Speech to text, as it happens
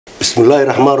بسم الله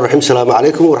الرحمن الرحيم السلام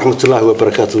عليكم ورحمة الله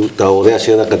وبركاته داوديا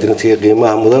شيدا قدرتي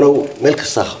قيمة مدنو ملك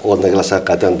الصخ ودنا جلسة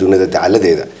قادان دون ذا على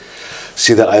ذا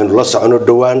سيدا أين الله سعنو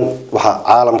الدوان وح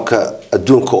عالم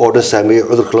كدون كأوردن سامي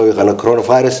عذر كلاوي عن كورونا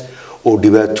فيروس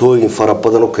ودباتوين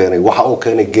فربضنو كاني وحاو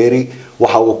كاني جيري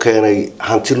وحاو كاني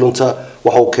هانتيلونتا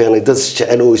وحاو كاني دز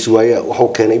شعلو يسويا وحاو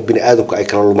كاني بني آدم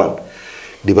كأيكرالمان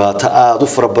دباتا آدو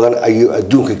فربضن أيو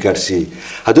الدون كجارسي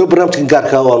هذا برنامج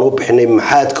كجاركا وانو بحنا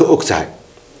محاد كأكتها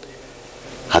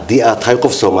haddii aad tahay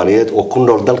qof Soomaaliyeed oo ku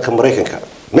nool dalka Mareykanka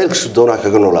meel kasta doonaa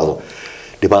kaga noolaado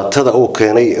dhibaatada uu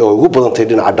keenay oo ugu badantay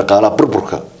dhinaca dhaqaalaha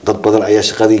burburka dad badan ayaa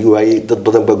shaqadii waayay dad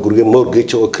badan baa guriga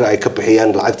mortgage oo ay ka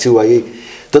bixiyaan lacagtii waayay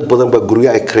dad badan baa guriga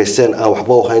ay kreyseen aan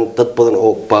waxba u hayn dad badan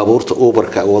oo baabuurta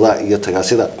Uberka wada iyo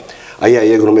tagaasida ayaa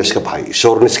iyaguna meesha ka baxay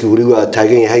shorniski wali waa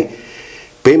taagan yahay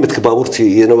paymentka baabuurtii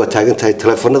iyana waa taagan tahay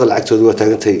telefoonada lacagtooda waa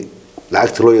taagan tahay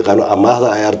lacagta loo yaqaano amaahda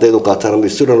ay ardaydu qaataan ama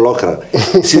student loan kana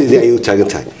sidii ay u taagan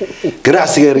tahay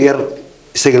ganacsiga yar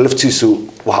isaga laftiisu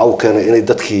waxa uu keenay inay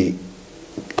dadkii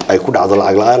ay ku dhacdo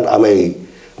lacag la'aan ama ay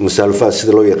musaalafaan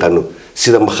sida loo yaqaano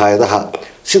sida makhaayadaha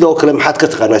sidoo kale maxaad ka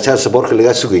taqaanaa jaarsa boorka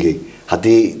laga sugayay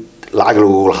hadii lacag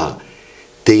lagu lahaa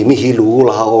deymihii lagu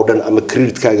lahaa oo dhan ama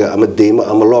credit-kaaga ama deymo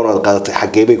ama loan aad qaadatay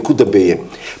xageebay ku dambeeyeen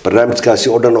barnaamijkaasi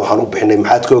oo dhan waxaan u bixinay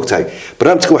maxaad ka ogtahay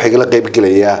barnaamijka waxa la qayb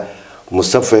galayaa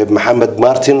مصطفى محمد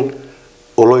مارتن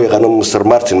ولو يغنى مستر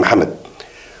مارتن محمد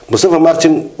مصطفى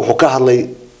مارتن وحكى هذلي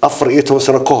أفر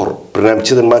سنة كهر برنامج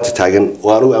جدا ما تتاجن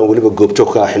وأنا أقول لك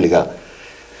جوبتوكا حلقة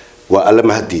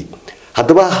وألم هدي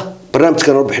هذا بقى برنامج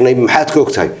كانوا بحنا محاد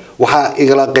كوكتاي وحا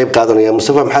إغلاق قيب قادنا يا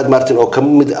مصطفى محمد مارتن أو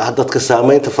كم هدت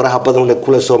كسامين تفرحها بدن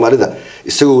لكل الصومالي ده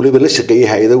يستووا لي بلش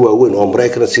جيها إذا وين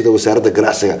أمريكا سيدا وسارة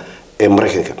الجناحسة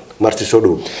أمريكا مارتن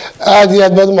سودو عادي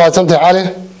بعد ما تنتهي عليه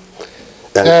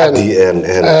عبدي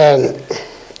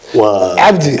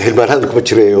وعبدي هالمان هذا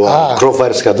كبتشري وكرو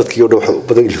فايروس كادتك يودو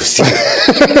بدن يلوسي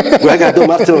وحاجة هذا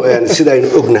مارتن يعني سيدا إنه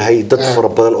أجنى هاي ضد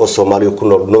فربان أو سومالي وكنا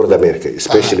نورد أمريكا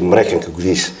especially أمريكا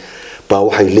كجديس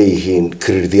باوحي ليهين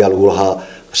كرير ديال وها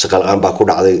شغال عن باكون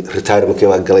على ريتايرمنت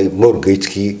كيما قالي مورجيج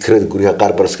كي كريد قريها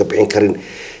قاربرس كبعين كرين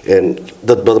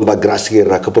ضد بدن باجراسي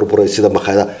راكبر برا سيدا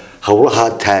مخاذا hawlaha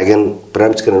taagan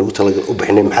barnaamijkan ugu talagal u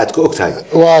bixinay maxaad ka ogtahay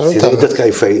sida dadka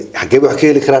ay fay xagee wax ka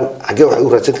heli karaan xagee wax u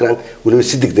raadsan karaan waliba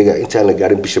si degdeg ah inta la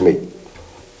gaarin bisha May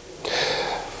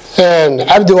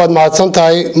Abdi waad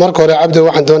mahadsantahay marka hore Abdi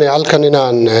waxaan doonayaa halkan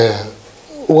inaan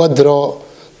uga diro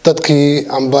dadkii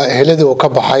amba ehelada oo ka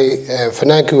baxay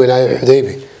fanaankii weynaayo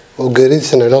Xudaybi oo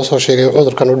geeridiisana loo soo sheegay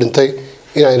cudurkan u dhintay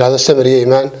inay ilaahdo samariye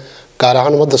iimaan gaar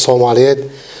ahaan ummadda Soomaaliyeed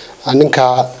ninka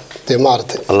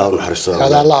مارتن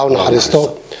الله نحرسته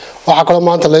وحكى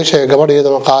لما أنت ليش قبل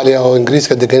يدنا قاليا أو إنجليز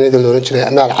كدقني دلوا نجري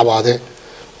أمال عباده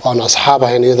وأنا أصحابه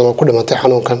هنا يدنا كل ما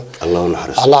تحنون كان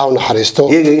الله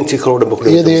نحرسته يجي أنتي كلوا بكل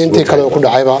يجي أنتي كلوا كل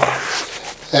عيبة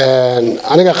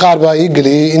أنا كقاربة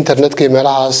يجلي إنترنت كي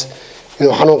ملاحظ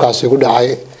إنه حنون كاس يقول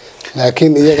عاي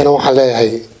لكن يجي أنا وحلا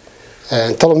هاي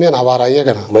طلب مين عبارة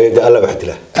يجي ما يدعي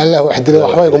الله واحد له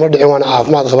وحوي يقوم يدعي وأنا عارف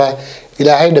ما أتخبى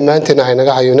إلى عيد ما أنت نحن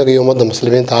نجح ينجي يوم مدة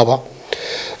مسلمين تابع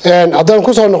عدنا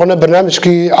كوسا نقولنا برنامج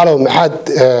كي على محاد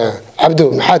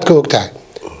عبدو محاد كوكتاي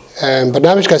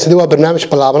برنامج كاسدي هو برنامج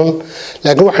بلابن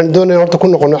لكن واحد دون يرد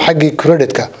كنا قلنا حقي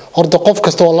كريدت كا هرد قف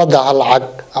كستو الله ده على العق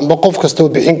أما قف كستو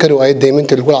بحين كروا أيد دايما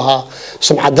تقولها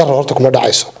سمح الدر هرد كنا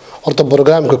دعيسه هرد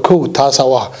برنامج كو تاسع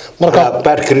واه مركب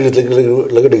بار كريدت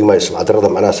لقدر ما يسمع الدر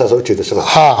معناه أساسه وشيء تسمع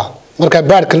ها marka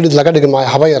baad credit laga dhigay ma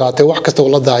haba yaraatay wax kasta oo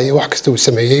la daayay wax kasta uu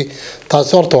sameeyay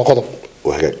taas horta waa qodob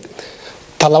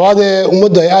talabaad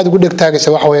ummadda ay aad ugu dhigtaagaysa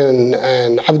wax weyn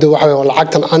Abdi waxa weyn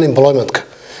lacagtan unemployment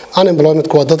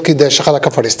waa dadkii shaqada ka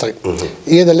fadhiistay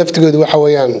iyada laftigeedu waxa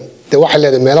weeyaan waxa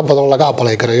leedahay meelo badan laga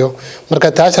apply gareeyo marka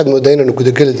taas aad moodaa inaan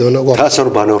guda gali doono taas oo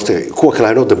baan hortay kuwa kale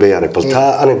inoo dambeeyaan bal taa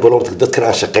unemployment dadka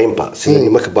aan shaqeynba sida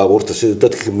nimanka baabuurta sida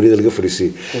dadka kamida laga fadhiisay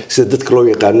sida dadka loo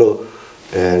yaqaano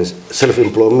self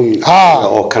employment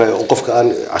oo kale qofka aan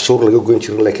cashuur laga goyn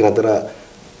jirin laakiin hadana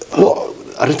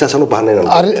arintaas aan u baahnayna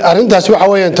arintaas waxa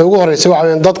weeyaan ta ugu horeysa waxa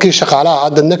weeyaan dadkii shaqaalaha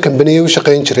hadana company-ga u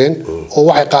shaqeyn jireen oo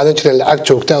waxay qaadan jireen lacag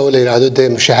joogto ah oo la yiraahdo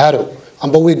mushaharo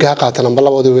amba wiiga qaataan amba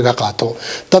labada wiiga qaato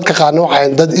dadka qaarna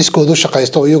waxay dad iskood u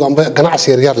shaqeysto iyagu amba ganacsi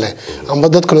yar leh amba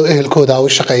dad kale ehelkooda u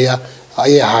shaqeeya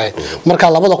ayay ahayd marka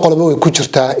labada qoloba way ku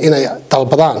jirtaa inay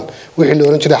dalbadaan wixii la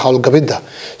oran jiray hawlgabida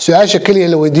su'aasha kaliya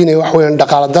la weydiinay wax weyn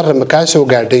dhaqaale darro ma ka soo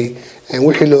gaadhay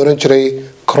wixii la oran jiray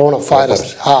coronavirus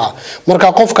marka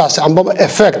qofkaas amba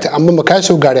effect amba ma ka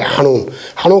soo gaadhay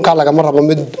xanuunka laga ma rabo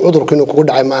mid cudurku inuu kugu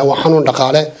dhacay ma waa xanuun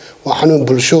dhaqaale waa xanuun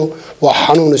bulsho waa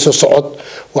xanuun isu socod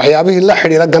waxyaabihii la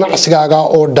xiriira ganacsigaaga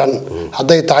oo dhan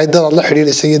haday tahay dad la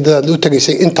xiriirisay dad u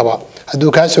tageysay intaba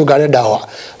hadduu kaa soo gaadhay dhaawac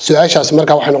su-aashaas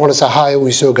markaa waxay noqonaysaa haya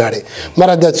wuu soo gaadhay mar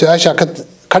haddaad su-aasha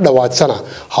ka dhawaadsana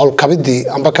howlkabidii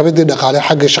amba kabidii dhaqaale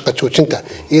xagga shaqo joojinta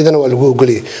iyadana waa lagu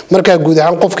ogoliyay markaa guud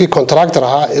ahaan qofkii contractor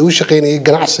ahaa ee u shaqaynayay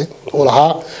ganacsi uu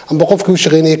lahaa amba qofkii u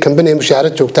shaqaynayay company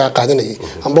mushaharad joogta qaadanayay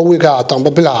amba wiig ha ahaato amba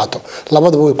bil ha ahaato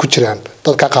labadaba way ku jiraan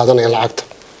dadka qaadanaya lacagta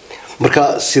marka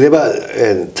sideeba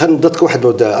tan dadka waxaad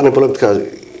moodaa unemploymentka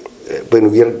baynu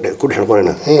yar ku dhex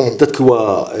noqonaynaa dadku waa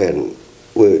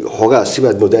hoogaa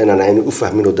sibaad moodaa inaan aynu u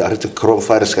fahmin oo arrinta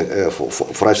coronaviruska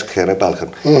faraashka keenay baalkan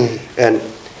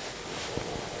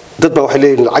dad baa waxay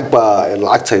leeyihiin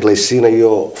lacagta la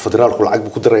siinayo federaalku lacag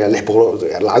buu ku darayaa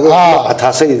 600 lacag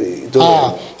taasay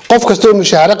qof kastoo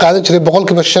mushaar qaadan jiray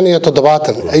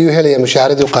 570 ayuu helayaa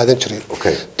mushaaradii qaadan jiray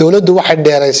dawladdu waxay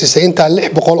dheeraysay inta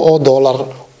 $600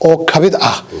 oo kabid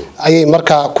ah ayay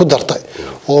markaa ku dartay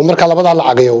oo marka labada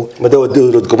lacagayo madaw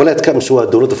dawlad goboleedka mise waa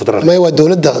dawladda federaalka ma waa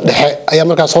dawladda dhexe ayaa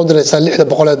markaa soo diraysa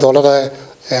 $600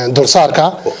 dulsaarka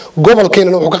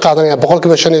gobolkeena wuxuu ka qaadanayaa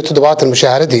 570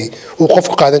 mushaaradii uu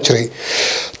qofku qaadan jiray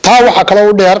taa waxa kale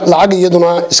oo dheer lacag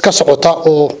iyaduna iska socota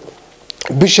oo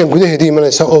bishan gudaheedii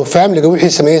imanaysa oo family-ga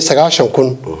wixii sameeyay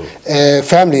 90000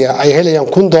 family ay helayaan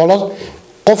 $1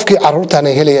 qofkii caruurtaan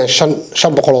ay helayaan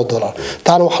 $500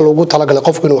 taana waxa lagu talagalay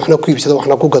qofku inuu waxna ku iibsado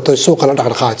waxna ku gato suuqana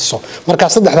dhaqdhaqaajiso marka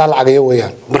saddexda lacagayo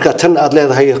weeyaan marka tan aad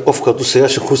leedahay qofka uu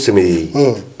 9 ku sameeyay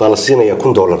baa la siinayaa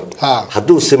 $1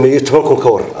 hadduu sameeyo 10,000 ka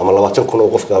war ama 20,000 oo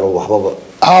qofka aanu waxba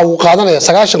uu qaadanaya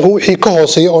 9,000 wixii ka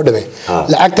hooseeyo oo dhame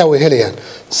lacagta way helayaan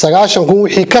 9,000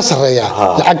 wixii ka sareeya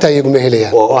lacagta iyagu ma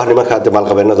helayaan oo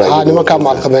nimanka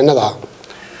maalqabeennada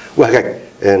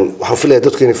waxaan filayaa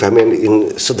dadku inay fahmeen in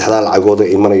saddexda lacagood ay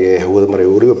imanaya hawada maray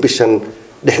wariyo bishan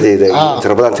dhexdeeda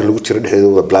tirabadantii lagu jiro dhexdeeda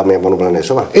wada bilaabmayaan baan u malaynayaa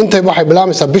soo ma intay waxay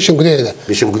bilaamaysaa bishan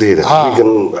gudaheeda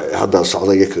wiigan hadda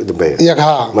socda iyo dambeeya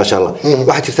ma sha Allah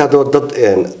waxa jirta dad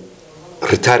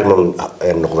retirement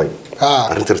noqday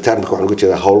arrinta retirement waxaan uga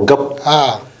jeedaa howlgab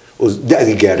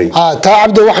da'di gaaray taa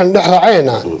cabdo waxaan dhex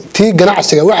raacaynaa tii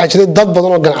ganacsiga waxa jiray dad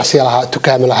badan oo ganacsiga lahaa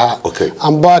dukaamo lahaa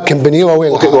amba company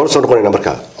waaweyn lahaa oo soo noqonayna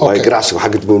markaa way ganacsiga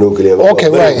xagga dib inoo galiyaa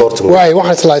way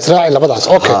waxaan isla israaci labadaas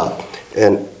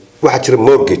waxa jira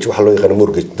mortgage waxa loo yaqaan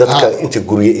mortgage dadka inta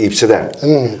guriga iibsadaan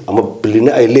ama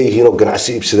bilina ay leeyihiin oo ganacsi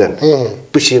iibsadaan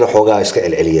bishiina xoogaa iska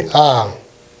celceliya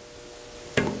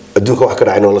adduunka wax ka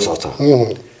dhacay oo la socota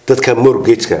dadka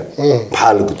mortgage-ka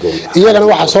maxaa la gudboon iyagana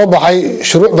waxa soo baxay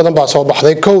shuruuc badan baa soo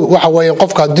baxday kow waxa weeyaan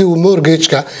qofka hadii uu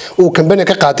mortgage-ka uu company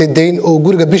ka qaatay deyn oo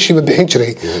guriga bishiiba bixin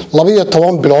jiray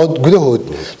 12 bilood gudahood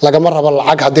lagama rabo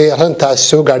lacag hadii arintaas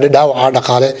soo gaadhay dhaawaca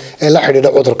dhaqaale ee la xidhiidha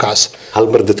cudurkaas hal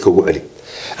mar dadka ugu celi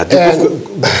hadii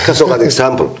ka soo qaad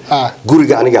example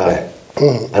guriga aniga leh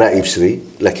ana iibsaday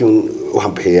laakiin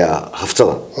waxaan bixiyaa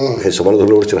haftada waxay Soomaalidu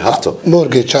loo jiray hafto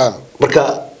mortgage marka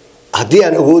haddii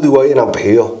aan awoodi waayo inaan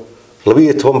bixiyo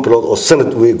 12 bilood oo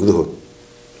sanad weey gudahood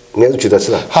miyad u jeedaa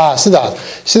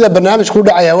sida barnaamijku u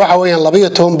dhacaya waxa weeyaan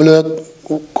 12 bilood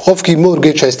qofkii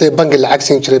mortgage haystay bangi lacag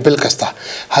siin jiray bil kasta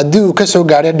haddii uu ka soo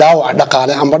gaaray dhaawac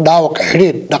dhaqaale ama dhaawac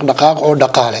xidhiidh dhaqdhaqaaq oo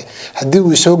dhaqaale haddii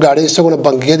uu soo gaaray isaguna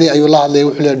bangiyadii ayuu la hadlay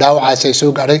wuxuu leeyahay dhaawacaas ay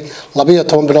soo gaaray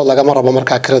 12 bilood lagama rabo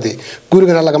markaa kiradii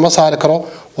gurigana lagama saari karo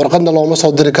warqadna looma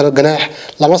soo diri karo ganaax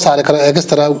lama saari karo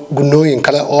extra gunooyin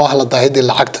kale oo ah la daahidii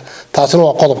lacagta taasina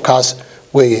waa qodobkaas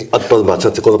weeye adbad ma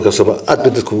tanti qodobka soo aad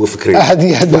dadku uga fikireen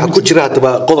waxa ku jira hadaba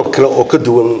qodob kale oo ka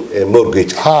duwan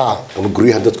mortgage ama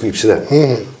guriyaha dadku iibsadaan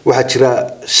waxa jira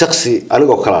shakhsi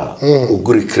anigoo kala oo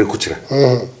guri kire ku jira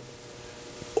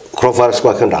coronavirus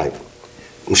waa kan dhacay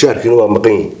mushaarkiina waa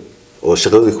maqan oo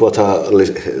shaqadii ku wata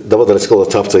dabada la iska wada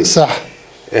taabtay sax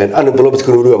أنا بلوبت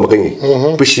كانوا يقولوا مقيني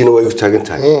بشي نوعي تاجن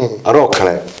تاج أروح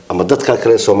كله أما دت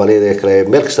كله الصومالية كله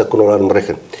ملك سكونوا على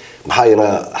المريكان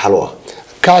محاينا حلوة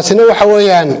kaasina waxa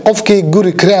weeyaan qofkii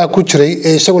guri kiraa ku jiray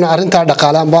ee isaguna arinta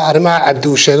dhaqaalaha ba arimaha cabdi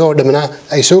uu sheegay oo dhamana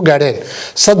ay soo gaadheen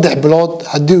 3 bilood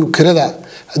hadii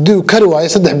uu kari waayo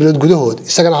 3 bilood gudahood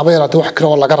isagana haba yaraatay wax kira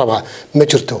oo laga rabaa ma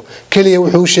jirto kaliya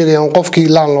wuxuu sheegay qofkii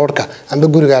landlordka amba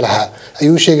guriga lahaa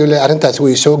ayuu sheegay arintaas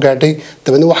way soo gaadhay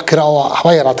dabadna wax kira oo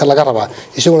haba yaraatay laga rabaa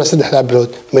isaguna 3 bilood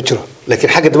ma jiro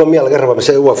laakiin xagga daba miyaa laga rabaa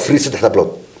mise waa free 3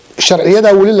 bilood sharciyada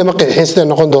wali lama qeexin sida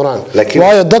noqon doonaan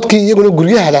waayo dadkii iyaguna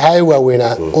guryaha lahaa ay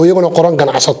waaweynaa oo iyaguna qoran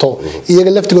ganacsato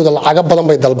iyaga laftigooda lacag badan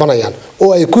bay dalbanayaan oo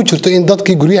ay ku jirto in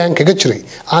dadkii guryahan kaga jiray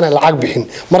aan lacag bixin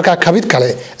marka kabid kale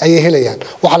ay helayaan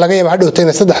waxa laga yaabaa hadhowtay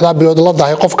in 3 bilood la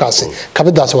dahay qofkaasi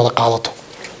kabidaas wada qaadato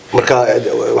marka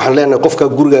waxaan leenahay qofka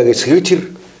gurigaaga iskaga jir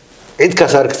cid ka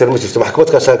saar kartaa ma jirto maxkamad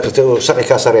ka saar kartaa oo sharci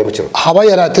ka saaraya ma jiro haba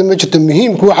yaraatay ma jirto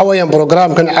muhiimku waxa weeyaan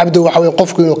programkan abdi waxa weeyaan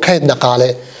qofku inuu kayd dhaqaale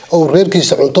oo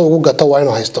reerkiisa cunto ugu gato waa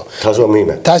inuu haysto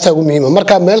taas waa muhiim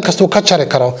marka meel kasto ka jari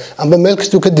karo amba meel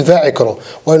kasto ka difaaci karo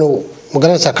waa inuu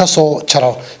magaranaysa ka soo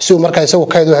jaro si uu markaa isagu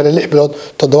kayd u helay 6 bilood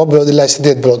 7 bilood ilaa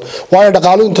 8 bilood waayo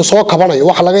dhaqaaluhu inta soo kabanayo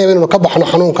waxa laga yaabaa inuu ka baxno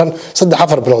xanuunkan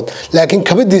 3-4 bilood laakiin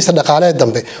kabadiisa dhaqaalaha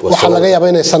dambe waxa laga yaabaa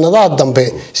inay sanadaha dambe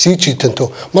sii jiitanto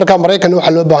marka Mareykan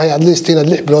waxa loo baahan yahay at least inaad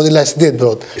 6 bilood ilaa 8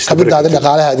 bilood kabadaada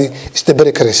dhaqaalahaadii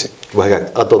istabari karaysa wahagaag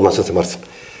aad maasanta Martin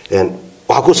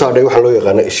waxa ku saaday waxa loo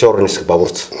yaqaan insurance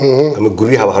baabuurta ama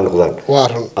guryaha waxa noqdaan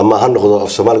ama ha noqdo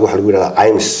af Soomaaliga waxa lagu yiraahdaa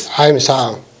aymis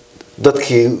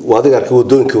dadkii waadiga arkay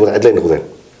wadooyinka wada cidlay noqdeen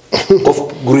qof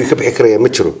guriga ka bixi karaya ma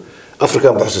jiro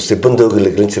Afrikaan baxsustay bandooga la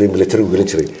gelin jiray military gelin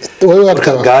jiray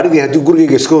gaariga hadii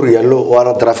gurigayga iska hor yaalo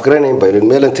waana draaf garanayn baylan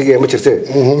meelan tagay ma jirtay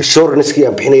insurance-kii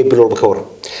aan bixinay bil walba ka war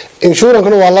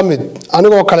insurance-kuna waa la mid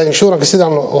anigoo kale insurance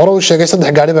sidaan hore u sheegay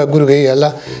 3 gaari baa guriga yaala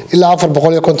ilaa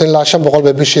 450 ilaa 500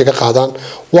 bay bishii ka qaadaan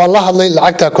waa la hadlay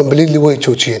lacagta completely way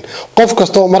joojiyeen qof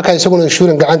kasto marka isaguna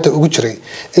insurance gacanta ugu jiray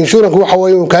insurance waxa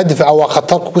weeye uu ka difaaco waa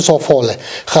khatar ku soo foole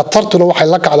khatartuna waxay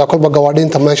la kacdaa kulba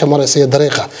gawaadhinta meesha maraysa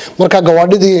dariiqa marka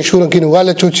gawaadhidii insurance-kiina waa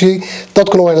la joojiyay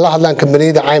dadkuna way la hadlaan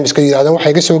kambaniyada caymiska yiraahdaan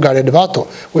waxay ka soo gaadhay dhibaato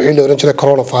wixii la oran jiray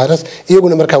coronavirus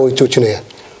iyaguna marka way joojinayaan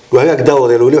وهاك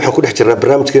داود الولي وحنا كل حجرنا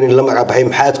برنامج كان لما قاعد بحين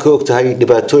محاد كوك تهاي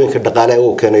دباتوين كدقالة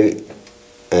وكان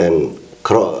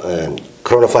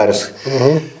كورونا فيروس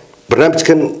برنامج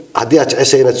كان هدي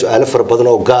أتعسينا سؤال فربضنا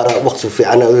وقارة وقت في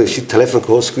عنا شيء تلفون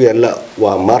كوسكويا لا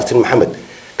ومارتن محمد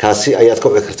كاسي آيات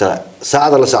كوك كرتها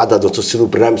ساعة ولا ساعة دو تصيروا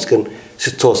برنامج كان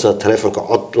 6 تلفون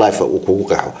كعد لايف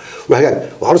وكوقعه وهاك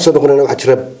وحرصنا نقولنا واحد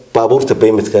شرب baabuurta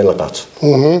payment ka la qaato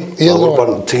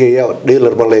baabuurban tagaya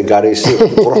dealer ban lay gaaraysi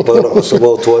qurux badan oo cusub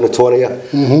oo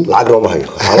 2020 lacag ma hayo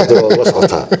xaaladda la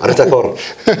socota arinta ka hor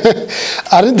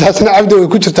arintaasna cabdi way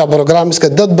ku jirtaa barnaamijka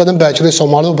dad badan baa jiray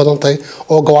Soomaalidu badan tahay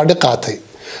oo gawaadhi qaatay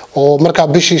oo marka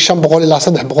bishii 500 ilaa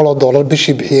 300 dollar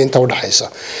bishii bixiyay inta u dhaxaysa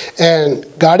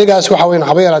gaarigaas waxa weyn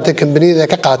haba yaraatay kambaniyada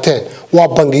ka qaateen waa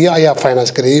bangiyo ayaa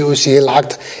finance gareeyay oo siiyay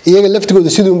lacagta iyaga laftigooda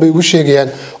sidoo bay ugu sheegayaan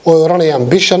oo oranayaan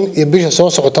bishan iyo bisha soo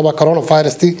socotaba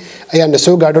coronavirus ayaa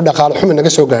soo gaadho dhaqaale xumo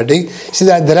naga soo gaadhay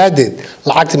sida daraadeed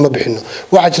lacagta ma bixino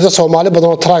waxa jirta Soomaali badan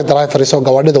oo truck drivers oo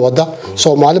gawaadhida wada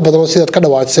Soomaali badan oo sidoo ka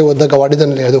dhawaadsay wada gawaadhidan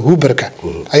leeyahay Uberka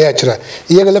ayaa jira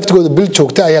iyaga laftigooda bil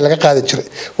joogta ayaa laga qaadi jiray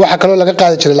waxa kale oo laga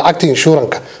qaadi jiray lacagta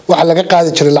insurance waxa laga qaadi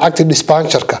jiray lacagta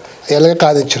dispenserka ayaa laga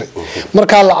qaadi jiray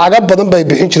marka lacag badan bay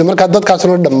bixin jiray marka dadkaas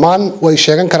oo dhamaan way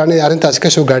sheegan karaan in arintaas ka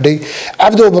soo gaadhay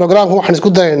abdo programka waxaan isku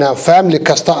dayaynaa family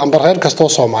kasta amba reer kasta oo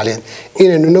Soomaaliyeed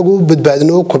inaynu inagu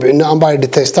badbaadino oo kobcino amba ay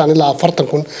dhitaystaan ilaa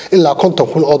 40,000 ilaa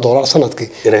 50,000 oo dollar sanadkii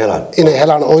inay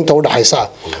helaan oo inta u dhaxaysa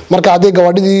marka haday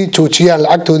gawaadhidii joojiyaan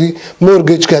lacagtoodii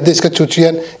mortgage-ka haday iska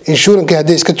joojiyaan insurance-ka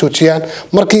haday iska joojiyaan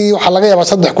markii waxa laga yaabaa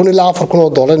 3,000 ilaa 4,000 oo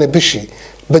dollar in bishii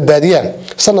badbaadiyaan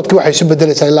sanadkii waxay isu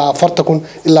bedelaysaa ilaa 40,000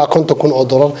 ilaa 50,000 oo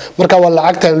dollar marka waa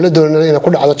lacagta la doonayna in ku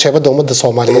dhacdo jeebada ummadda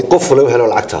Soomaaliyeed qof loo helo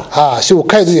lacagta si uu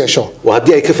kayd u yeesho waa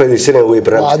hadii ay ka faa'iideysanayaan way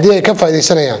barnaamij hadii ay ka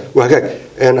faa'iideysanayaan wahagaag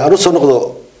aanu soo noqdo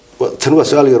tan waa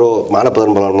su'aal yaro macna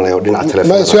badan malayo dhinaca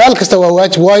telefoonada su'aal kasta waa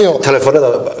waajib waayo telefoonada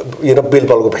iyana biil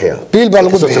baa lagu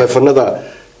bixiyaa telefoonada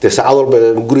ساعات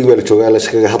والله قريب ولا شو قال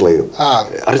لك هذليو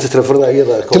أريد تلفوننا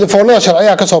أيضا تلفوننا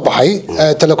شرعية كسب حي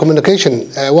تلكومينيكيشن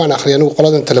وأنا آخر يعني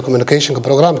وقلنا تلكومينيكيشن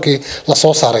كبرنامج كي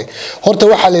لصوص صاري هرت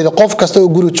واحد اللي قف كستو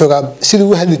يقولوا شو قاب سيد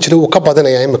واحد اللي تشرو وكبدنا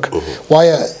يا إمك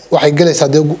ويا واحد جلس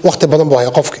هذا وقت بدن بوها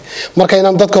قفك مركا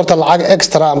ينام ضد كرت العاق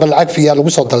إكسترا عم بالعاق فيها لو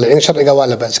بيصد العين شرعية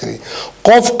ولا بسكري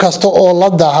قف كستو الله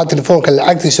ده هذا تلفون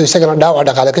كالعاق تيسو يسجل داو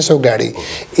على على كسو قاري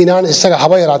إنان يسجل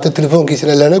حباير على التلفون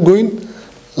كيسنا لنا جوين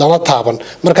lana taaban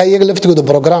marka iyaga laftigooda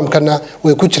programkana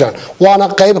way ku jiraan waana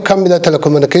qayb kamid ah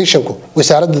telecommunication-ku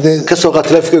wasaaradda ka soo qaad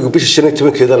telefoonka bisha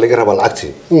 15keeda laga raba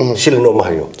lacagtii shilin oo ma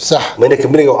hayo sax mayna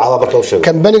kambaniga wacada marka uu sheego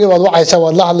kambaniga waad wacaysaa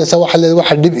waad la hadlaysaa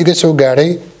waxa dib iga soo gaaray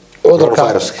cudurka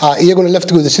iyaguna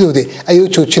laftigooda sidoodii ayuu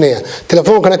joojinayaan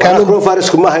telefoonkana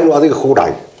coronavirus-ku ma aha inuu adiga kugu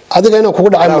dhacay adiga inuu kugu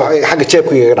dhacay xagga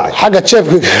jeebkiga dhacay xagga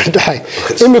jeebkiga dhacay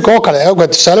imika oo kale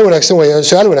awgeed su'aal wanaagsan way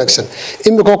su'aal wanaagsan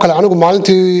imika oo kale anigu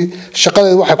maalintii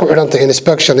shaqadeedu waxay ku xidhantahay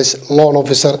inspectionist loan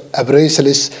officer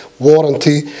appraisalist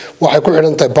warranty waxay ku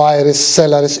xidhantahay buyers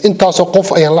sellers intaas oo qof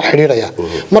ayaan la xiriiraya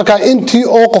marka intii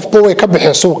oo qofba way ka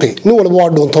bixeen suuqii nin walba waa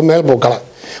doonto meel buu galay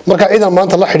marka ciidan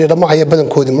maanta la xiriira ma haya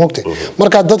badankoodii moogtay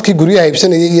marka dadkii guryaha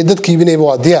iibsanayay iyo dadkii ibinayba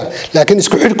waa diyaar laakiin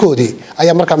isku xidhkoodii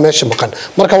ayaa marka meesha maqan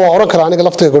marka waa oran karaa aniga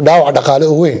laftayga dhaawac dhaqaale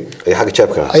oo weyn ay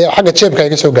xagga jeebka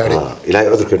iga soo gaaray ilaahay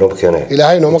cudurka inoo keenay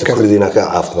ilaahay inoo keenay kulliina ka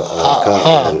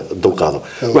dulqaado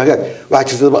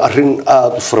waxa jirta arrin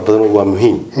aad u fara badan oo waa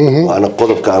muhiim waana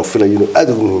qodobka aan filayo inuu aad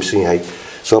ugu muhiimsan yahay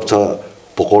sababta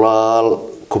boqolaal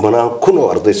kumanaan kun oo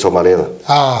arday Soomaaliyeed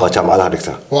baa jaamacadaha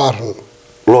dhigta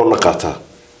loona qaataa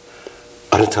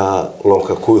arinta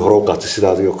loonka kuwii hore u qaatay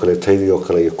sidaadii oo kale taydii oo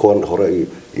kale iyo kuwan hore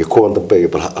iyo kuwan dambe iyo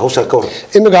bal hawsha ka hor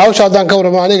imika hawsha hadaan ka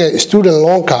warama aniga student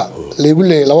loanka leegu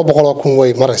leeyahay 200 kun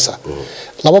way maraysa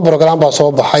laba program baa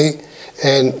soo baxay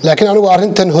laakiin anigu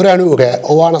arintan hore aan u ogaa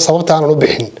oo waana sababta aan u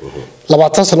bixin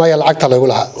 20 sano ayaa lacagta lagu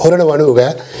lahaa horena waan u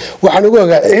ogaa waxaan ugu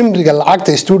ogaa cimriga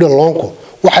lacagta student loanku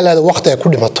waxa leedahay waqti ay ku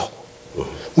dhimato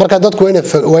marka dadku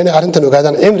inay arintan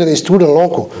ogaadaan cimriga student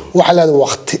loanku waxa leedahay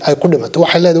waqti ay ku dhimato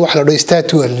waxa leedahay wax la dhaho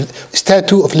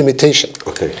statute of limitation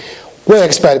okay way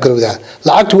expire garowda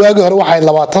lacagtu waagi hore waxay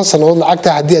 20 sanadood lacagta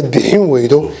hadii aad bixin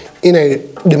weydo inay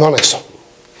dhimanayso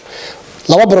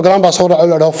laba program baa soo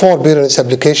raacay la forbearance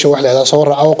application wax la soo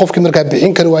raacay qofkii marka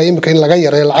bixin kari waayay imika in laga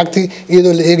yareeyo lacagtii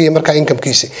iyadoo la eegayo marka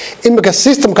income-kiisa imika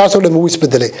system kaas oo dhan wuu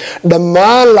isbedelay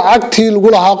dhammaan lacagtii lagu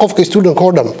lahaa qofka student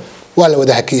oo dhan waa la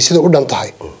wada hakiyay sida u dhan tahay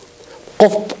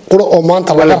qof qura oo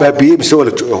maanta la baabiyay mise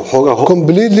wala xoogaa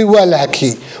completely waa la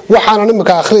hakiyay waxaan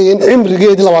imika akhriyay in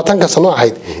cimrigeedii 20 sano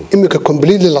ahayd imika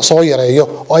completely la soo yareeyo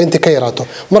oo inta ka yaraato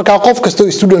marka qof kasto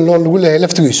student loan lagu leeyahay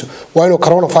laftigiisu waa inuu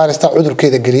coronavirus ta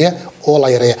cudurkeeda galiya oo la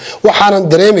yareeyo waxaan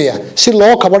dareemayaa si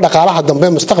loo kabo dhaqaalaha dambe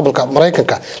mustaqbalka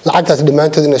Mareykanka lacagtaas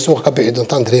dhimaanteed inay suuqa ka bixi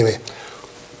doontaan dareemaya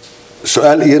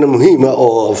su'aal iyana muhiim ah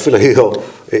oo filayo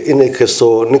inay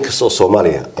ninka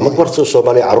Soomaaliya ama barto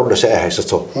Soomaaliya caruur dhashay ay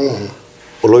haysato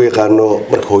loo yaqaano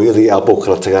marka hooyadii aabbo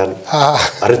kala tagaan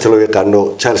arinta loo yaqaano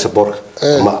child support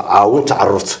ama caawinta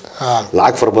caruurta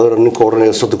lacag far badan ninka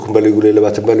oranaya 30 baa lagu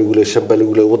leeyahay 20 baa lagu leeyahay 5 baa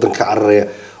lagu leeyahay wadanka cararaya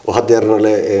oo hadeerna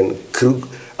le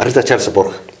arinta child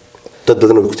support dad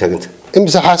badan oo ku taaganta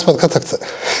imisa xaasbad ka tagta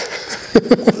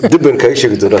dibban ka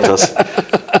sheegi doonaa taas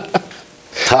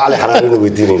taale xaraan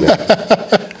weydiinayna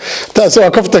taas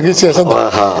waa kaftankii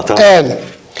siyaasadda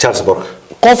child support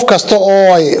qof kasta oo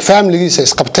ay family-giisa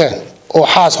isqabteen oo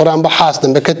xaas hore amba xaas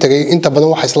dambe ka tagay inta badan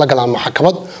waxa isla galaan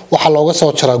maxkamad waxa looga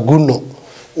soo jaraa gunno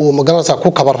oo magaranaysa ku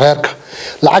kabar reerka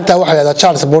lacagta waxa la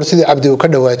child support sidii Abdi uu ka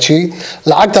dhawaajiyay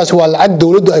lacagtaas waa lacag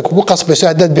dawladdu ay kugu qasbayso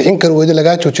haddaad bixin kar weydo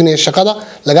laga joojinayo shaqada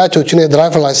laga joojinayo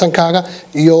driver license-kaaga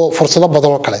iyo fursado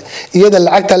badan oo kale iyada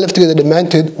lacagta laftigeeda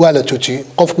dhamaanteed waa la joojiyay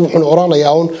qofku wuxuu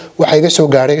oranayaa waxa iga soo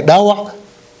gaaray dhaawac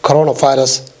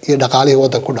coronavirus iyo dhaqaalihii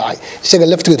wadan ku dhacay isaga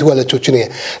laftigeedu waa la joojinaya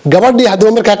gabadhii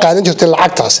hadaba marka qaadan jirtay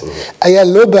lacagtaas ayaa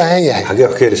loo baahan yahay xagee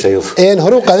wax ka helisay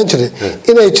hore u qaadan jirtay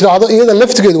inay jiraado iyada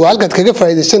laftigeedu waa halka kaga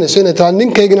faa'iideysanayso inay taa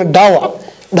ninkaygina dhaawac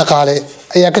dhaqaale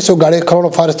ayaa ka soo gaaray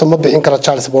coronavirus ma bixin kara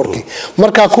child support-ki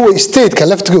marka kuwa state-ka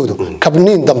laftigoodu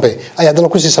kabniin dambe ayaa dana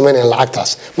ku sii sameynayaan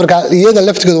lacagtaas marka iyada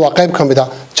laftigeedu waa qayb kamid ah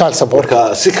child support marka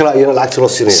si kala iyana lacagta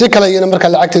loo siinay si kala iyana marka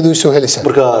lacagteedu soo helaysa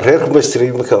marka reerku maystri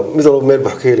marka mid walba meel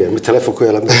wax ka helaya mid telefoon ku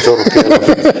hela mid tooro ku hela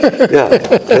ya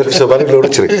reerku Soomaaliya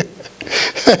loo jiray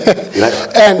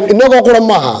inagoo qura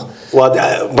maaha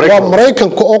waa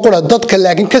Mareykanka oo qura dadka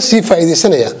laakiin ka sii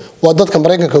faa'iideysanaya waa dadka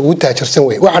Mareykanka ugu taajirsan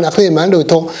way waxaan akhriyay maalin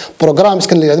dhawto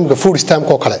programskan la yiraahdo food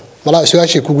stamp oo kale malaa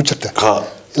su'aashii kugu jirta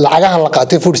lacagahan la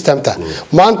qaatay food stamp-ta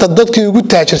maanta dadkii ugu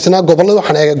taajirsanaa gobolada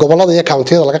waxaan eegay gobolada iyo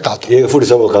county-yada laga qaato iyaga food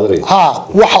stamp qaadanay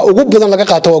waxa ugu badan laga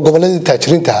qaato waa gobolada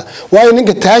taajiriinta waayo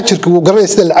ninka taajirka uu garanay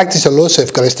sida lacagtiisa loo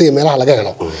save gareystay iyo meelaha laga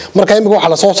helo marka imika waxa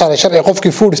la soo saaray sharci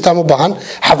qofkii food stamp u baahan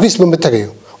xafiis ma tagayo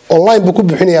online buu ku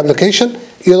bixinaya application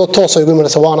iyadoo toos ay ugu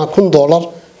imanaysa waana $1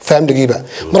 family-giiba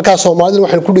marka Soomaalidu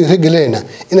waxaan ku dhiirigelinaynaa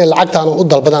inay lacagtaan u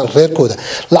dalbadaan reerkooda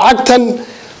lacagtan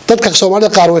dadka Soomaalida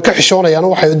qaar way ka xishoonayaan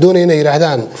waxay doonayaan inay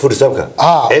yiraahdaan food stamp-ka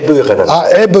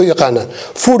ceeb buu yaqaanaan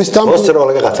food stamp oo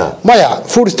laga qaataa maya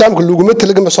food stamp-ka laguma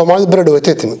talagalay Soomaalida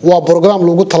baradhawatay timi waa program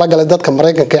lagu talagalay dadka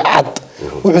Mareykanka ee cad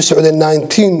wuxuu socday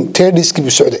 1930s-kii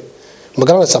buu socday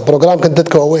magaranaysa programka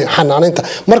dadka waaweyn xanaaneynta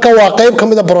marka waa qayb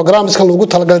kamid ah programskan lagu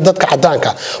talagalay dadka cadaanka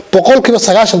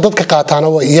 90% dadka qaataana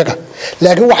waa iyaga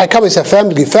laakiin waxay kabaysaa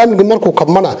family markuu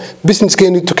kabmana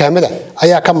business-keeni dukaamada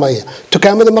ayaa kamaya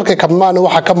dukaamada markay kabmaan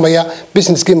waxa kamaya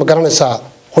business-kii magaranaysa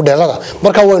hoteelada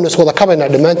marka waynu isku wada kabaynaa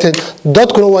dhamaanteed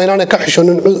dadkuna waa inaan ka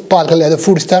xishoonin baalka leeyahay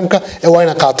food stamp-ka ee waa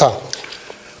inay qaataan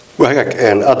waxaag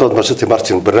aad marsatay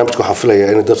Martin barnaamijku waxaan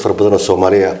filayaa in dad far badan oo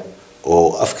Soomaaliya oo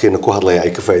afkeena ku hadlaya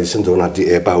ay ka faa'iideysan doonaan hadii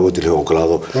eebaha uu dilay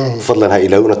ogolaado fadlan ha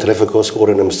ilaawina telefoonka hoos ku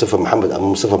qoran Mustafa Maxamed ama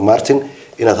Mustafa Martin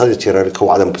inaad hadii jeer ka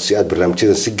wacdan si aad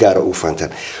barnaamijyada si gaar ah u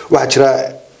fahantaan waxa jira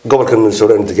gobolka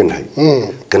Minnesota aan deganahay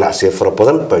ganacsiyo fara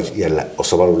badan baa yaala oo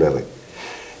Soomaaliya leedahay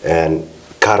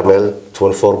Carmel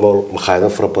 24 Mall makhaayado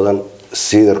fara badan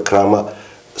Cedar Krama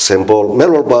Symbol meel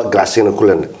walba ganacsiyo ku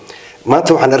leeyahay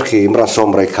maanta waxaan arkay maraan soo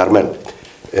maray Carmel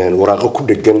waraaqo ku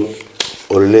dhagan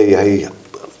oo leeyahay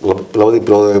labadii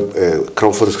bilood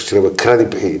conference ku jiray kredi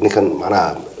bixi ninkan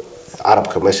macnaha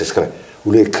arabka meesha iskale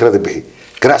uu leeyahay kredi bixi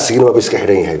ganacsigiina waa iska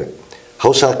xidhan yahay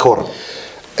hawsha ka waran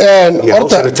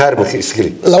horta retirement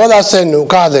iskili labadaasaynu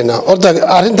ka hadlaynaa horta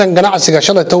arrintan ganacsiga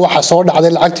shalayta waxa soo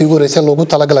dhacday lacagtii ugu horeysay loogu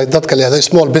talagalay dadka leeyahay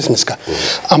small businesska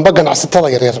amba ganacsatada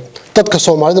yaryar dadka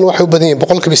Soomaalidu waxay u badan yihiin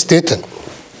 80%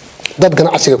 dad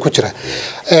ganacsiga ku jira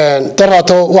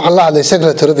daraato waxaan la hadlay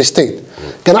secretary of state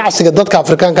ganacsiga dadka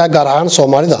Afrikaanka gaar ahaan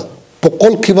Soomaalida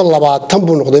boqolkiiba 20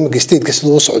 buu noqday imika state-ka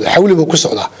sidoo u socdo xawli buu ku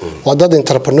socdaa waa dad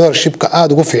entrepreneurship-ka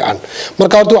aad ugu fiican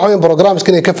marka horta waxa weyn programs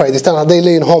inay ka faa'iideystaan haday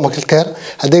leeyihiin home care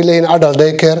haday leeyihiin adult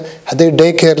day care haday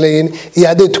day care leeyihiin iyo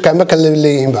haday dukaamo kale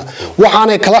leeyihiinba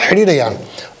waxaanay kala xiriirayaan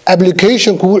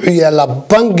application-ku wuxuu yaalaa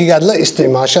bangigaad la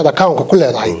isticmaashada account-ka ku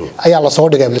leedahay ayaa la soo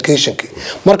dhigay application-ki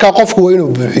marka qofku waa inuu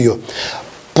buuxiyo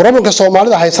problemka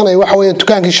Soomaalida haysanay waxa weeyaan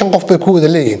dukaankii 5 qof bay ku wada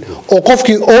leeyihiin oo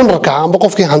qofkii ownerka amba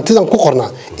qofkii hantidan ku qornaa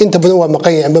inta badan waa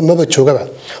maqan yahay amba maba joogaba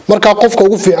marka qofka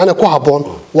ugu fiican ku haboon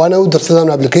waa inuu darsadaan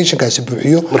application-kaasi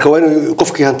buuxiyo marka waa inuu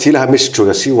qofkii hantilaha meesha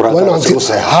jooga si waraaqada si u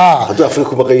saxiix haduu Afrika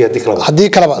ku maqan yahay hadii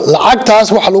kalaba lacagtaas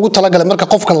waxa lagu talagalay marka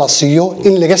qofka la siiyo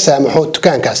in laga saamaxo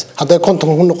dukaankaas haday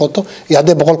konton ku noqoto iyo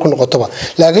haday 100 ku noqotoba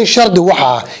laakiin shardi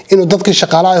waxa inuu dadkii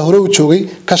shaqaalaha hore u joogay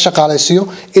ka shaqaalaysiyo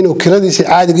inuu kiradiisa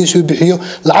caadigiisu bixiyo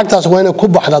lacagtaas waa inay ku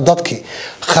baxda dadkii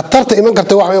khatarta iman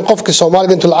karta waxa weyn qofkii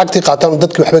Soomaaliga intuu lacagtii qaataan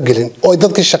dadkii waxba gelin oo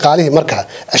dadkii shaqaalihii marka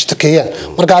ashtakeeyaan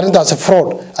marka arrintaas fraud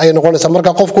ay noqonaysaa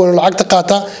marka qofku inuu lacagta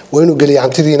qaata waa inuu geliyo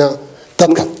hantidiina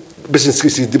dadka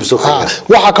businesskiisa dib soo qaadaa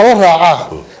waxa kala raaca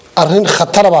arrin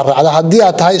khatar baa raacda hadii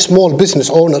aad tahay small business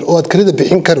owner oo aad kirada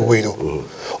bixin kar weydo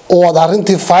oo aad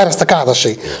arrintii virus-ta ka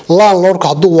hadashay landlord-ku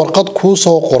haduu warqad ku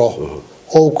soo qoro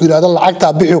oo ku yiraahdo lacagta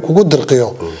bixi kugu dirqiyo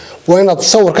waa inaad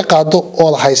sawir ka qaado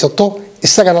oo haysato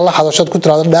isagana la hadashad ku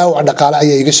tiraado dhaawac dhaqaale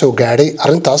ayaa iga soo gaaray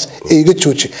arrintaas ee iga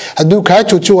jooji haduu ka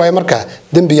joojin waayo marka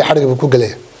dambi iyo xadhig ku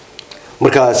galay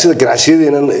marka sida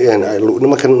ganacsiyadeena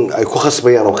nimankan ay ku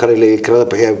khasbayaan oo kale leeyahay kirada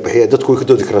bixiya dadku way ka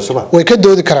doodi karaan Soomaa way ka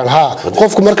doodi karaan ha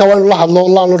qofku marka waa inuu la hadlo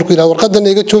landlord ku yiraahdo warqadan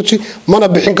iga jooji mana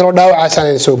bixin karo dhaawacaas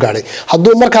aan soo gaaray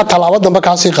haduu marka talaabo dambe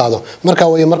ka sii qaado marka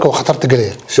way marka khatarta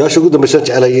galaya su'aasha ugu dambaysa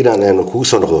jecelahay inaan kugu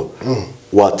soo noqdo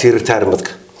waa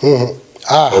retirement-ka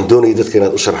aan doonay dadka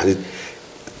inaad u sharaxdid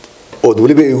oo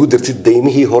waliba ay ugu dartid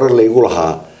deymihii hore la igu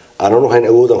lahaa aanan u hayn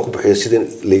awood aan ku bixiyo sidii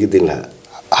leega deyn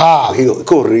lahaa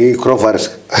ka horreeyay coronavirus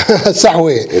sax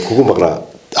weey ee kugu maqnaa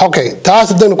okay taas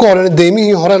hadaan ku horreeyay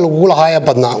deymihii hore lagu lahaa ee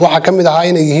badnaa waxa kamid ahaa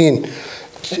inay yihiin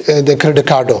de credit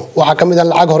card waxa kamid ah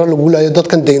lacag hore lagu laayo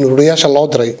dadkan deyn ururiyaasha loo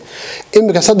diray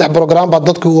imika 3 program baa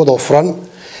dadku wada furan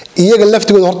iyaga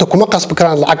laftigooda horta kuma qasbi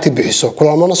karaan lacagtii bixiso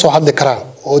kulamana soo hadli karaan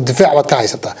oo difaac baad ka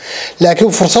haysataa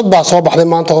laakiin fursad baa soo baxday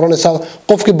maanta oranaysa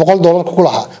qofkii $100 ku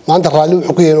lahaa maanta raali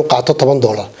wuxuu ku yeelan qaato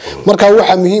 $10 marka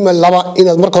waxa muhiim ah laba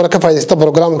inaad marka hore ka faa'iideysato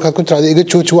programka ku tiraado iga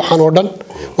jooji waxaan oo dhan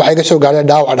waxa iga soo gaaray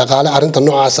dhaawac dhaqaale arrinta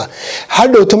noocaas ah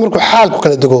hadhowto markuu xaalku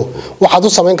kala dago waxaad u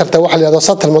sameyn kartaa waxa la yiraahdo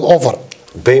settlement offer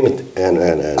payment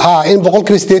in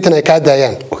boqolkiiba 80 ay ka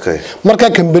daayaan marka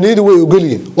kambaniyadu way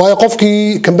ogoliin waayo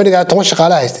qofkii kambaniga 10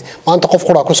 shaqaale haystay maanta qof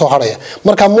qura ku soo haraya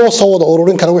marka moo soo wada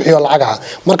ururin kara wixii lacag ah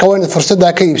marka waa inaad fursada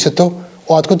ka iibsato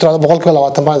oo aad ku tiraado boqolkiiba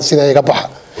 20 baan sida iga baxa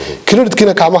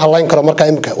credit-kiina kaama halayn karo marka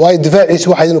imika waa difaaciisa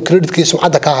waxa inuu credit-kiisa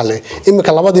sumcada ka hadlay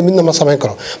imika labadii midna ma sameyn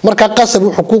karo marka qasab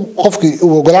wuxuu ku qofkii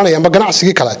uu ogolaanaya ama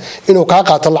ganacsiga kale inuu ka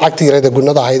qaato lacagtii yarada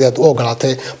gunnada ahayd ee uu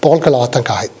ogolaatay 20%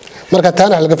 ka ahayd marka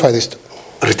taana laga faa'iideysto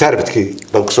retirement-kii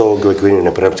baan kusoo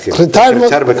gabagabeynayna barnaamijkeena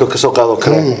retirement-ka kasoo qaado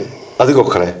kale adigoo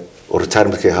kale oo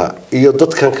retirement-kii ahaa iyo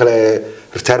dadkan kale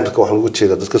retirement-ka waxaan ugu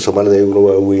jeedaa dadka Soomaalida iyaguna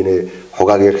waa weyne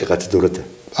xogaaga yarka qaatay dawladda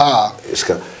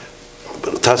iska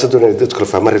taas doonay dadku kala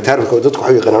fahmaan retirement-ka dadku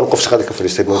waxay yaqaanaan qof shaqada ka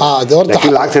fariistay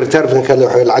laakiin lacagta retirement-ka kale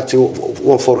waxay lacagtii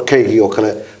 14k oo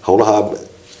kale hawlaha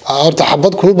horta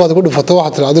xabad kulul baad ku dhufato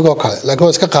waxa tiraado adigoo kale laakiin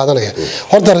waa iska qaadanaya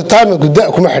horta retirement gudaa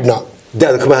kuma xidhnaa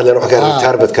daad kuma hadlaan waxa ka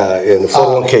retirement-ka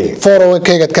 401k 401k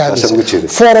ka hadlaysa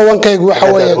 401k waxa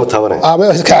weeyaan ama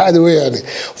iska caadi weeyaan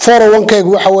 401k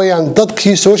waxa weeyaan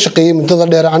dadkii soo shaqeeyay muddada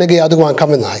dheer aniga iyo adigu aan ka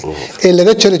mid nahay ee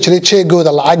laga jari jiray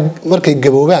jeegooda lacag markay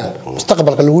gaboobaan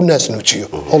mustaqbalka lagu naasnuujiyo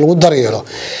oo lagu daryeelo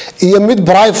iyo mid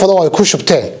private oo ay ku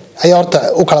shubteen ayaa horta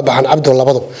u kala baxan Abdiaar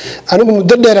labadu anigu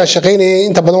muddo dheer aan shaqeynayay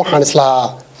inta badan waxaan islahaa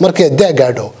markii daa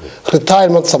gaadho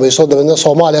retirement samayso dabadna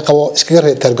Soomaaliya qabo iskaga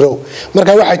reetar grow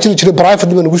marka waxa jiray private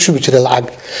dib ugu shubi jiray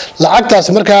lacagtaas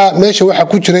marka meesha waxa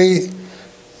ku jiray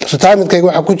retirement-kayga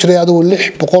waxa ku jiray adigu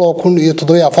 600,000 iyo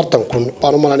 740,000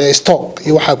 baan u malanay stock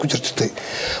iyo waxa ku jirtay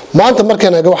maanta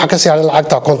markaan eego waxa ka sii haray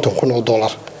lacagta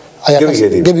 $50,000 ayaa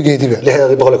gabigeediba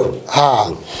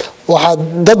 600,000 waxaa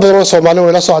dad badan oo Soomaali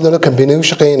way la soo hadleen company u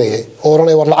shaqeynayay oo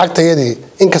oranay war lacagtayadii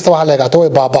inkasta waxa la eegaato way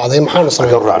baabacday maxaanu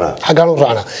sameeynaa xagaan u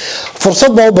raacnaa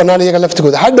fursad baa u banaan iyaga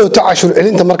laftigooda hadhowto cashuur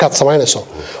celinta markaad sameynayso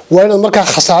waa inaad markaa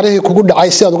khasaarihii kugu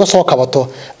dhacay si aad uga soo kabato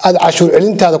aad cashuur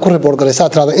celintaada ku report garaysaa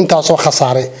tirada intaas oo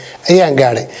khasaare ayaan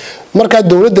gaaray marka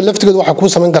dawladda laftigooda waxa ku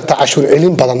sameyn kartaa cashuur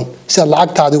celin badan si aad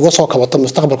lacagtaada uga soo kabato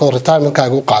mustaqbalka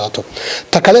retirement-kaaga u qaadato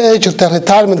ta kale ay jirta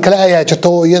retirement kale ayaa jirta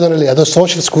oo iyadana la yiraahdo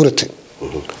social security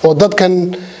oo dadkan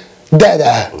da'da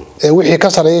ah ee wixii ka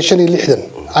sareeyay 65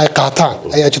 ay qaataan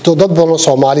ayaa jirto dad badan oo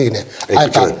Soomaaliyiin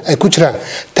ay ku jiraan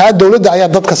taa dawladda ayaa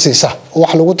dadka siisa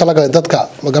wax lagu talagalay dadka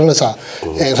ma garanaysaa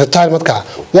retirement-ka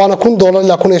waana $1,000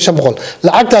 ilaa $1,500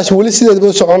 lacagtaas wali sideedaba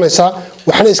u soconaysaa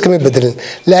waxna iskama bedelin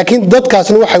laakiin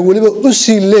dadkaasna waxay waliba u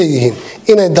sii leeyihiin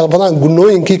inay dalbadaan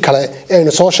gunooyinkii kale ee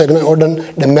aynu soo sheegnay oo dhan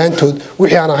dhammaantood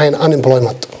wixii aan ahayn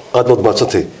unemployment aad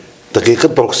maadsantay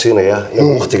daqiiqad baan ku siinayaa in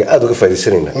waqtiga aad uga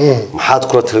faa'iideysanayna maxaad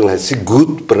kula talin lahayd si guud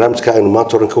barnaamijka aynu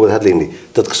maanta oran ka wada hadlaynay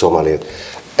dadka Soomaaliyeed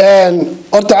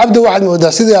horta Abdi waxaad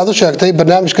moodaa sidii aad u sheegtay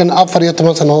barnaamijkan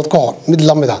 14 sanadood ka hor mid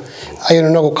lamid ah ayaynu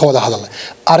inagu ka wada hadalnay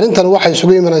arrintan waxay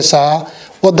isugu imanaysaa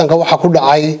wadanka waxa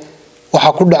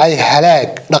ku dhacay halaag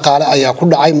dhaqaale ayaa ku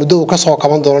dhacay muddo ka soo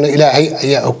kaban doona Ilaahay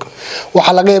ayaa og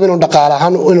waxa laga yaabaa in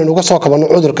dhaqaalahan inuu uga soo kabano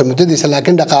cudurka muddadiisa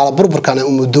laakiin dhaqaale burburkan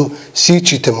uu muddo sii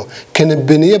jiitamo kana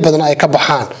baniye badan ay ka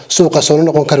baxaan suuqa soo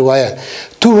noqon kari waayaan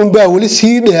tuhum baa wali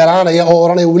sii dheeraanaya oo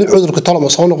oranaya wali cudurka toloma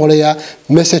soo noqonaya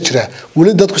message-ra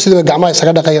wali dadku sidoo gacmaha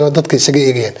isaga dhaqayaan dadka isaga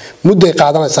eegayaan muddo ay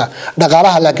qaadanaysaa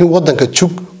dhaqaalaha laakiin wadanka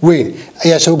jug weyn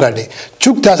ayaa soo gaadhay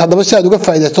jugtaas hadaba si aad uga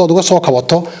faa'iideysto uga soo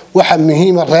kabato waxa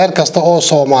muhiim ah reer kasta oo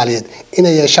Soomaaliyeed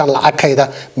inay yeeshaan lacagkayda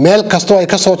meel kasta oo ay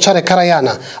ka soo jari karayaan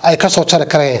ay ka soo jari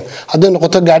karayaan haday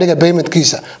noqoto gaariga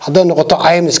payment-kiisa haday noqoto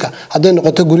caymiska haday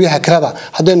noqoto guryaha kirada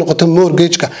haday noqoto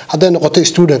mortgage-ka haday noqoto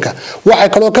student-ka waxay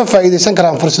kale oo ka faa'iideysan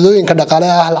karaan fursadooyinka dhaqaale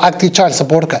ah lacagtii child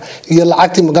support-ka iyo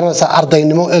lacagtii magaranaysa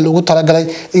ardaynimo ee lagu talagalay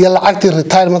iyo lacagtii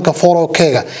retirement-ka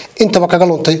 401k-ga intaba kaga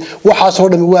luntay waxa soo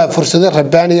dhami waa fursado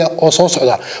rabaaniya oo soo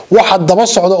socda waxa daba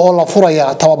socda oo la furaya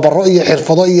tababaro iyo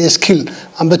xirfado iyo skill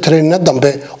amba training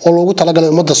dambe oo lagu talagalay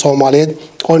ummadda Soomaaliyeed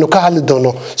oo aynu ka hadli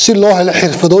doono si loo helo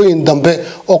xirfadooyin dambe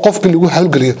oo qofka lagu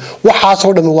hawlgaliyo waxa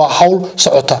soo dhami waa hawl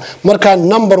socota marka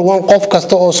number 1 qof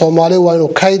kasta oo Soomaali waa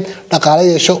inuu kayd dhaqaale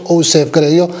yeesho oo save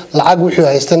gareeyo lacag wixii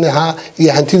haystanaha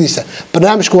iyo hantidiisa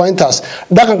barnaamijku waa intaas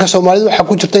dhaqanka Soomaaliyeed waxa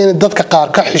ku jirta in dadka qaar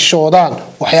ka xishoodaan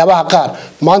waxyaabaha qaar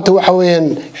maanta waxa weeyaan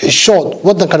xishood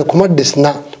wadankan kuma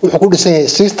dhisna wuxuu ku dhisan yahay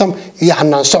system iyo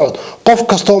hanaan socod qof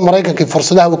kasta oo Mareykanka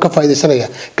fursadaha uu ka faa'iideysanaya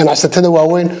ganacsatada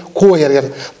waaweyn kuwa yar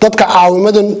dadka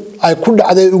caawimadan ay ku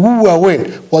dhacday ugu waaweyn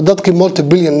waa dadkii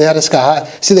multi-billionaires-ka ah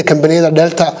sida kambaniyada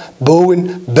Delta, Boeing,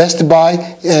 Best Buy,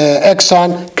 Exxon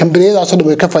kambaniyadaas oo dhan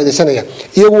way ka faa'iideysanayaan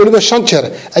iyagu waliba 5 jeer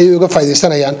ayay uga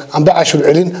faa'iideysanayaan amba cashuur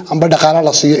celin amba dhaqaale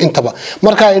la siiyo intaba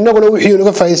marka inaguna wixii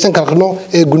uga faa'iideysan karno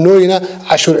ee gunooyina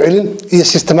cashuur celin iyo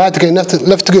systematic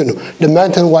laftigeenu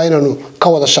dhamaantan waa inaanu ka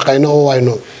wada shaqeyno oo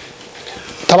aynu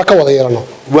tala ka wada yeelano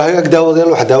وهاك داوديل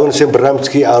واحد داون سين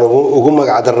برنامجكي أنا وقوم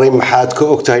قعدرني محاد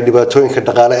كأوقتها دباتوين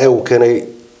كدقالة وكاني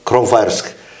كورونا فيروس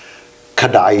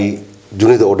كدعي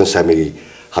دنيا أوردن سامي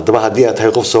هذا ما هدي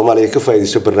أتهيقف سومالي كفاية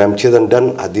يسوي برنامج كذا دن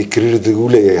هدي كرير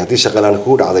تقولي هدي شغلان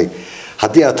كود عادي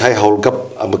هدي أتهي هولقب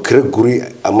أما كرير جوري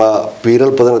أما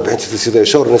بيرل بدن بحنت تسيدا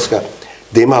شور نسكا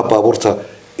ديمها بابورتا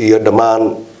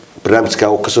يدمان برنامج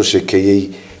كأو كسر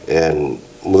شيء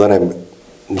مدن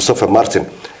مصطفى مارتن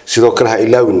sidoo kale ha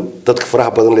ilaawin dadka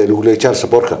faraha badan ee lagu leeyahay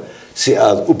support-ka si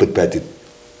aad u badbaadid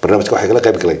barnaamijka waxa kala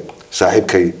qayb galay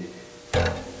saaxiibkay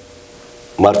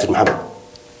Martin Maxamed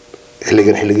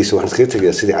xilligiisa waxaan iska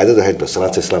tagay sidii caadada ahayd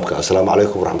salaanta islaamka assalaamu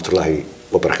calaykum waraxmatullaahi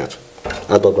wabarakaatuh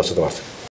aad baad